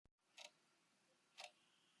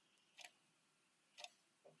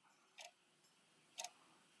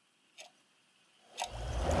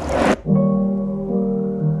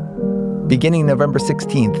Beginning November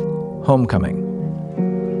 16th, Homecoming.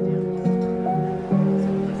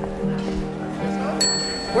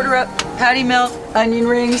 Order up patty melt, onion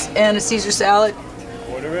rings, and a Caesar salad.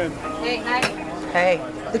 Order in. Hey, hi. Hey.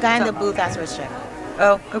 The guy in the booth asked for his check.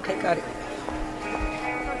 Oh, okay, got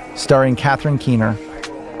it. Starring Catherine Keener,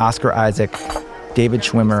 Oscar Isaac, David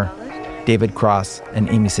Schwimmer, David Cross, and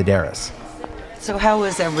Amy Sedaris. So how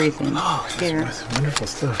was everything? Oh, that's wonderful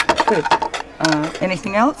stuff. Good.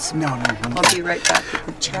 Anything else? No. I'll be right back with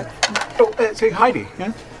the check. Oh, say Heidi,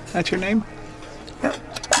 yeah? That's your name? Yep.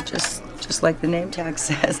 Just like the name tag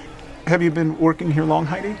says. Have you been working here long,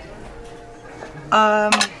 Heidi?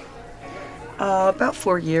 About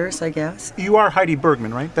 4 years, I guess. You are Heidi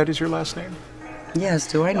Bergman, right? That is your last name?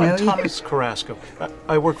 Yes, do I know I'm you? Thomas Carrasco.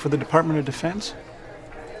 I work for the Department of Defense.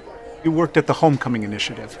 You worked at the Homecoming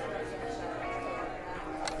Initiative.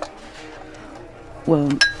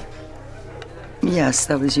 Well, yes,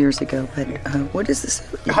 that was years ago, but what is this?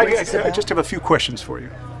 Heidi, What's this I about? just have a few questions for you.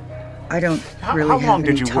 I don't really How have long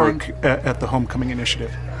did any you time. work at the Homecoming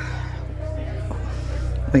Initiative?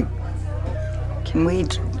 Wait, can we?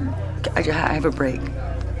 I have a break.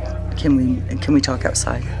 Can we talk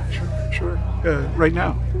outside? Sure. Right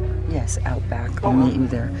now? Yes, out back. I'll meet you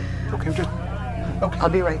there. Okay, okay. I'll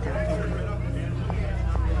be right there.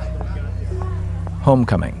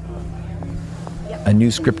 Homecoming, a new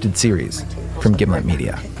scripted series from Gimlet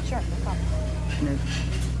Media. Sure, no problem. No,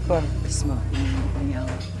 go out and smoke. Anything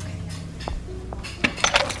else?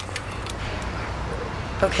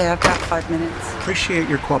 Okay, I've got 5 minutes. Appreciate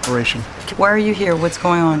your cooperation. Why are you here? What's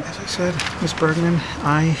going on? As I said, Miss Bergman,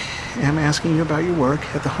 I am asking you about your work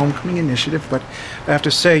at the Homecoming Initiative, but I have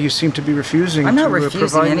to say you seem to be refusing I'm not to refusing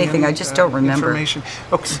provide me anything, any, I just don't remember. Information.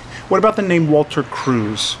 Okay. What about the name Walter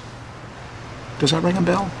Cruz? Does that ring a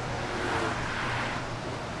bell?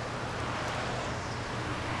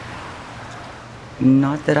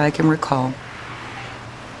 Not that I can recall.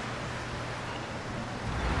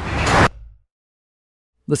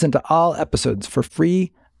 Listen to all episodes for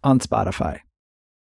free on Spotify.